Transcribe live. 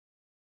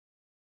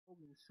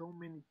so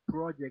many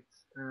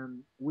projects,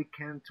 and we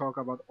can't talk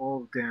about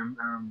all of them.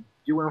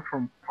 You went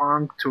from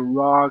punk to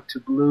rock to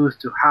blues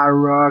to hard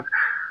rock.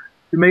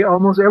 You made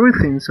almost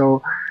everything,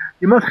 so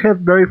you must have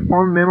very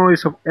fond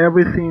memories of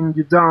everything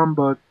you've done.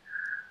 But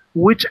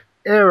which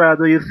era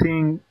do you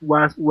think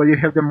was where you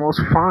have the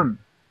most fun?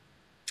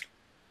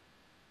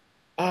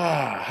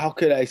 How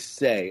could I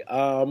say?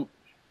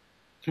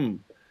 Hmm.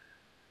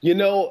 You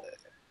know,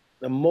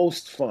 the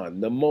most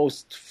fun.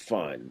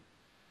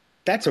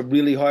 That's a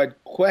really hard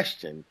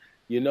question,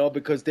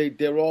 because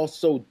they're all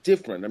so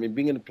different. I mean,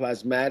 being in the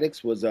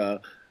plasmatics was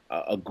a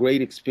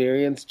great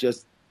experience.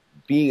 Just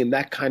being in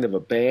that kind of a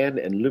band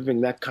and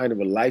living that kind of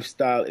a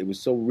lifestyle, it was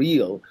so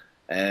real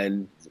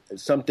and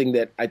something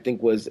that I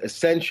think was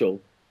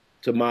essential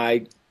to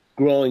my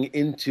growing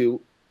into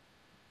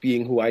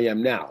being who I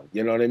am now.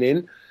 You know what I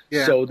mean?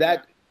 Yeah. So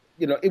that,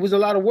 it was a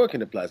lot of work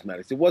in the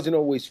plasmatics. It wasn't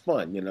always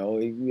fun.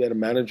 We had a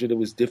manager that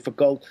was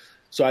difficult.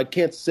 So I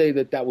can't say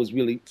that that was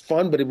really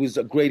fun, but it was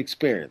a great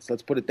experience.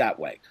 Let's put it that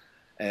way.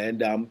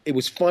 And it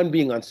was fun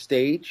being on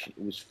stage.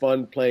 It was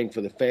fun playing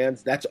for the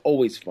fans. That's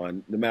always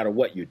fun, no matter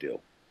what you do.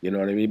 You know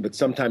what I mean? But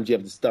sometimes you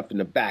have the stuff in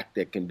the back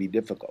that can be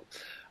difficult.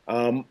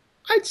 Um,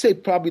 I'd say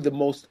probably the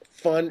most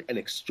fun and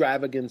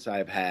extravagance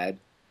I've had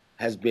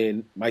has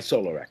been my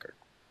solo record.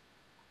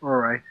 All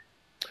right.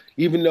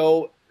 Even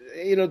though,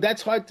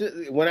 that's hard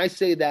to, when I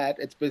say that,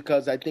 it's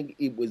because I think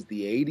it was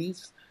the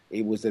 80s.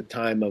 It was a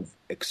time of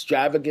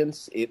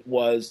extravagance. It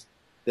was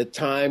the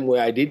time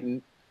where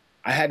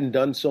I hadn't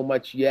done so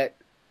much yet.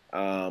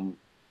 Um,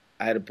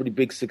 I had a pretty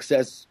big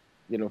success,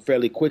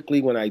 fairly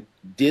quickly when I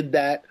did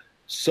that.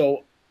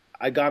 So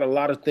I got a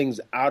lot of things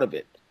out of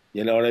it.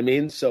 You know what I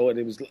mean? So, and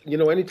it was,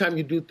 anytime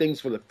you do things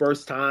for the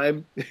first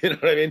time, you know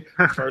what I mean?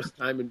 First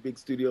time in big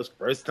studios,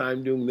 first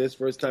time doing this,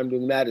 first time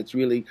doing that, it's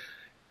really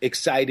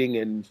exciting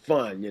and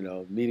fun,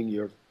 meeting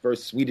your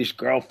first Swedish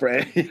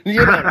girlfriend,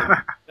 you know what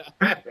I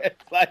mean?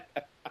 It's like,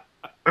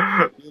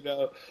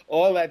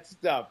 all that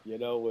stuff,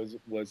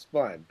 was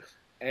fun.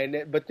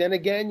 But then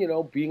again,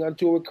 being on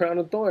tour with Crown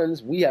of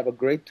Thorns, we have a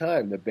great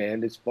time. The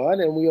band is fun,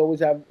 and we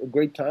always have a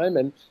great time.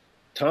 And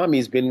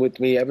Tommy's been with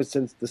me ever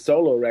since the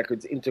solo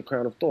records into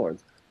Crown of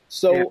Thorns. Yeah.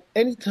 So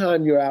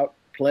anytime you're out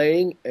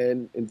playing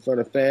and in front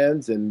of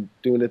fans and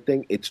doing a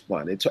thing, it's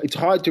fun. It's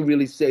hard to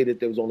really say that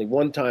there was only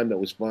one time that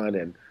was fun,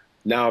 and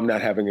now I'm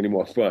not having any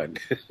more fun.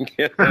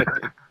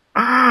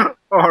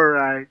 All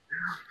right.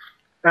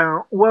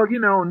 Well,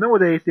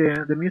 nowadays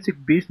the music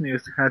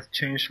business has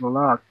changed a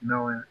lot.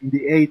 In the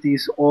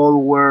 80s,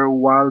 all were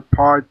wild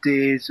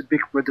parties,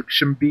 big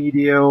production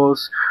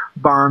videos,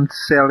 bands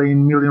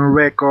selling million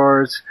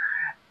records,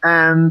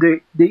 and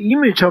the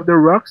image of the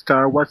rock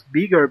star was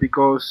bigger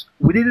because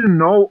we didn't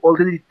know all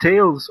the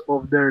details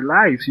of their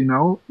lives. It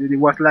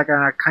was like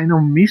a kind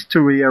of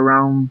mystery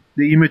around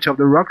the image of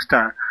the rock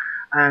star.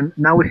 And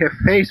now we have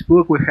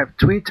Facebook, we have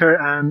Twitter,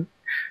 and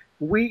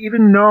we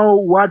even know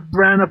what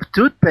brand of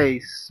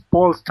toothpaste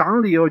Paul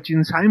Stanley or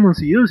Gene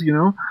Simons use.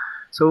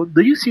 So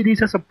do you see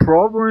this as a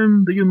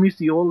problem? Do you miss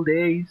the old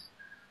days?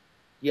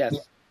 Yes.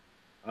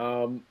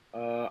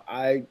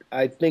 I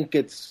think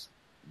it's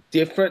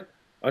different.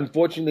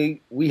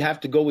 Unfortunately, we have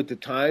to go with the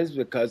times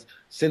because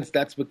since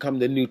that's become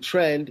the new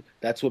trend,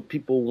 that's what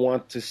people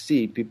want to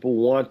see. People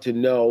want to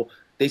know.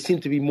 They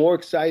seem to be more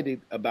excited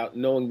about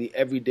knowing the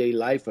everyday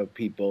life of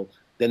people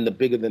than the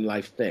bigger than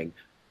life thing.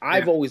 Yeah.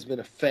 I've always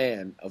been a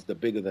fan of the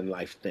bigger than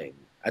life thing.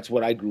 That's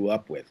what I grew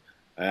up with.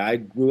 I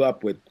grew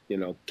up with,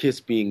 Kiss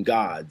being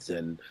gods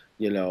and,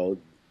 you know,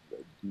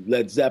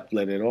 Led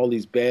Zeppelin and all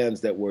these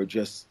bands that were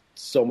just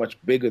so much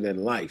bigger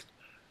than life.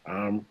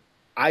 Um,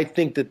 I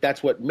think that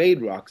that's what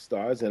made rock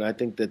stars, and I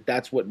think that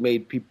that's what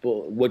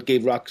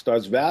gave rock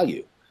stars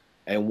value,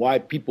 and why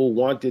people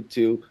wanted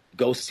to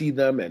go see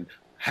them and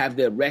have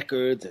their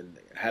records and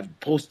have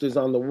posters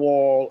on the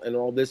wall and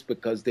all this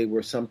because they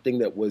were something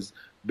that was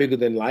bigger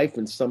than life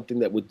and something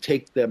that would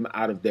take them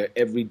out of their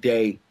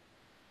everyday,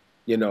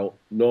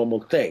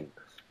 normal thing.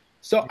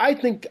 So I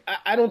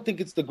don't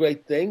think it's the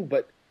great thing,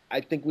 but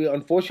I think we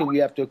unfortunately we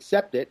have to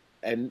accept it,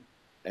 and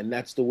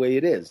that's the way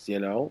it is.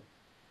 Uh-huh.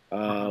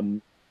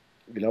 Um,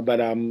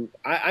 but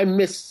I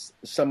miss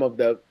some of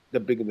the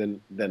bigger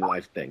than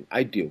life thing.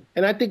 I do,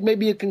 and I think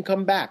maybe it can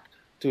come back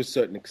to a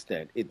certain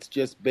extent. It's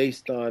just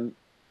based on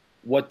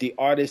what the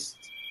artists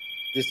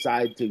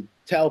decide to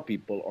tell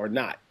people or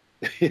not.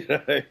 You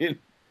know what I mean?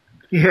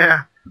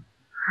 Yeah.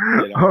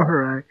 You know. All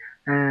right.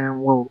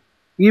 And well,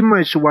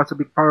 image was a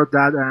big part of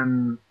that,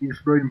 and it's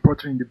very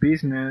important in the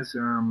business.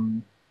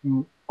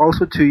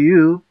 Also to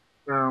you,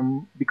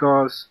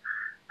 because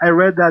I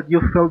read that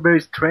you felt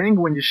very strange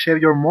when you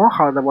shaved your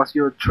mohawk. That was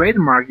your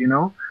trademark.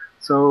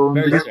 So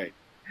Very straight.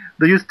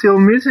 do you still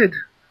miss it?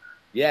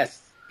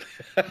 Yes.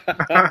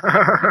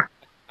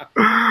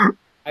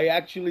 I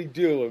actually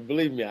do, and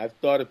believe me, I've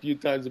thought a few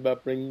times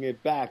about bringing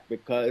it back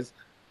because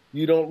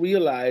you don't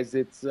realize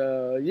it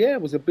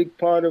was a big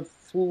part of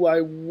who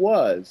I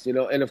was.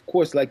 And of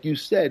course, like you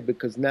said,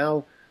 because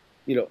now,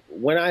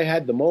 when I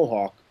had the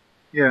Mohawk,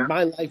 Yeah.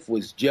 my life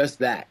was just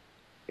that.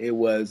 It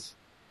was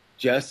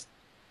just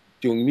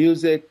doing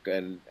music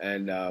and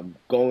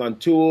going on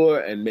tour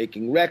and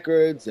making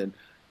records and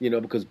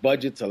because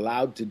budgets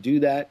allowed to do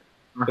that.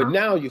 But Uh-huh.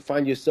 now you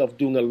find yourself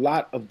doing a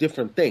lot of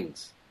different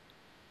things,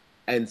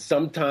 and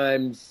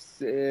sometimes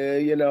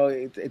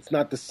it's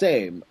not the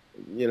same.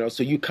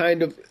 So you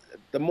kind of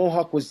the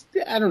Mohawk was,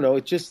 I don't know,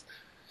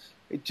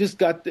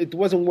 it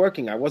wasn't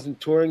working. I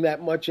wasn't touring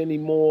that much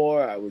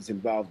anymore. I was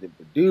involved in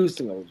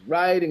producing, I was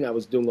writing, I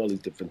was doing all these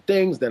different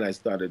things. Then I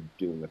started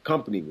doing a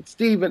company with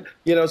Steven,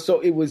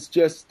 so it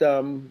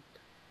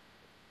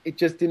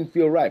just didn't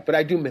feel right. But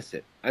I do miss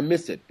it. I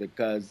miss it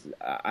because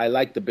I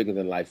like the bigger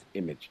than life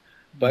image.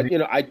 But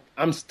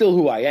I'm still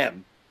who I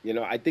am.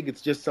 I think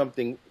it's just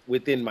something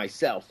within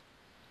myself,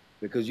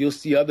 because you'll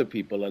see other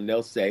people and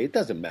they'll say it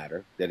doesn't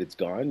matter that it's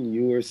gone.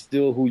 You are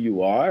still who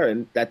you are,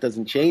 and that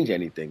doesn't change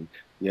anything.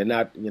 You're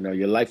not,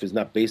 your life is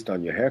not based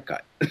on your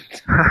haircut.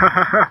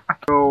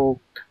 So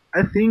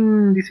I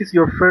think this is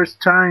your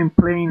first time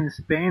playing in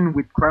Spain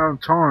with Crown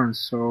Thorns.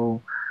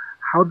 So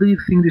how do you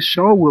think the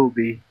show will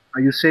be?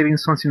 Are you saving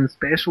something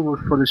special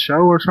for the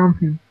show or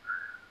something?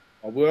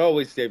 We're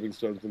always saving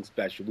something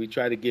special. We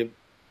try to give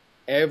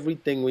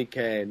everything we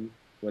can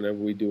whenever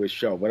we do a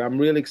show. But I'm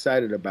really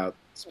excited about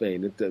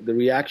Spain. The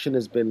reaction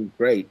has been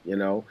great,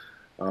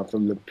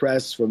 from the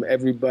press, from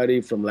everybody,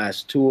 from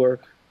last tour.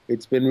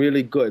 It's been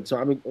really good. So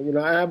I mean,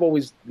 I've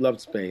always loved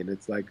Spain.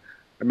 It's like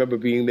I remember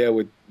being there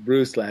with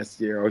Bruce last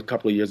year or a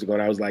couple of years ago,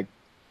 and I was like,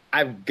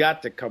 I've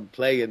got to come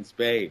play in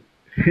Spain.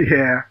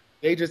 Yeah.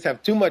 They just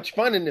have too much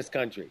fun in this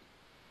country.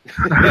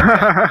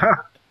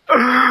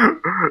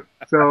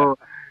 So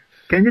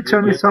can you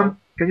tell me You know? some?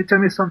 Can you tell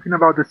me something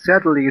about the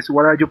set list?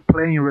 What are you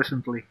playing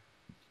recently?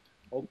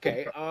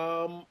 Okay.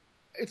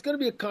 It's going to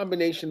be a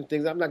combination of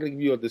things. I'm not going to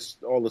give you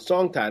all the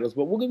song titles,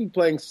 but we're going to be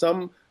playing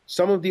some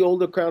of the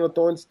older Crown of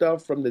Thorns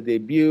stuff from the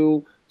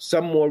debut,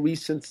 some more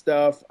recent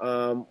stuff.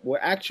 We're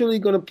actually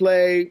going to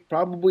play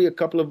probably a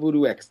couple of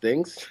Voodoo X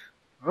things,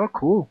 Oh,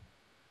 cool.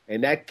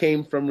 and that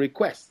came from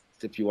requests.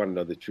 If you want to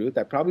know the truth,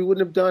 I probably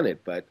wouldn't have done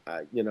it, but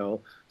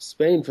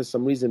Spain for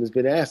some reason has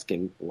been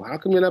asking, well, how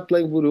come you're not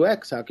playing Voodoo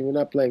X? How come you're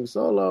not playing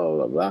solo?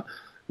 Blah blah.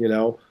 You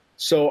know,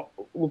 so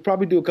we'll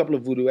probably do a couple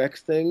of Voodoo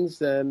X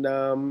things, and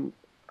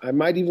I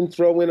might even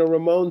throw in a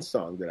Ramones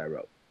song that I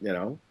wrote.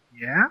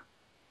 Yeah.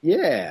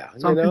 Yeah,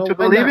 Something to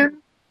why believe not? in.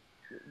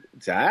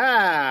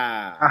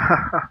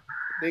 I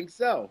think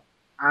so.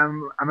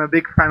 I'm a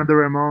big fan of the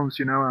Ramones.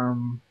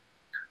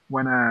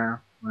 When I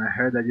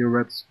heard that you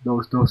read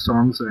those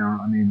songs,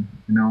 I mean,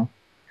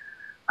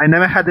 I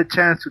never had the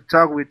chance to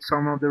talk with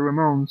some of the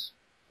Ramones.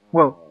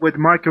 Well, Oh. with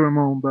Marky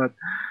Ramone, but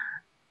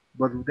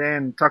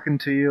then talking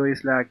to you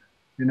is like,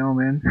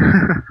 man,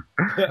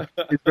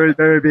 it's very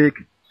very big.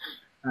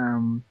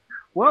 Um,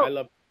 Yeah, I well,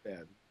 love the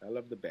band. I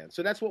love the band.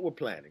 So that's what we're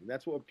planning.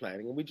 That's what we're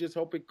planning, and we just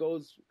hope it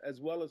goes as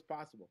well as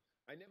possible.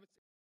 I never.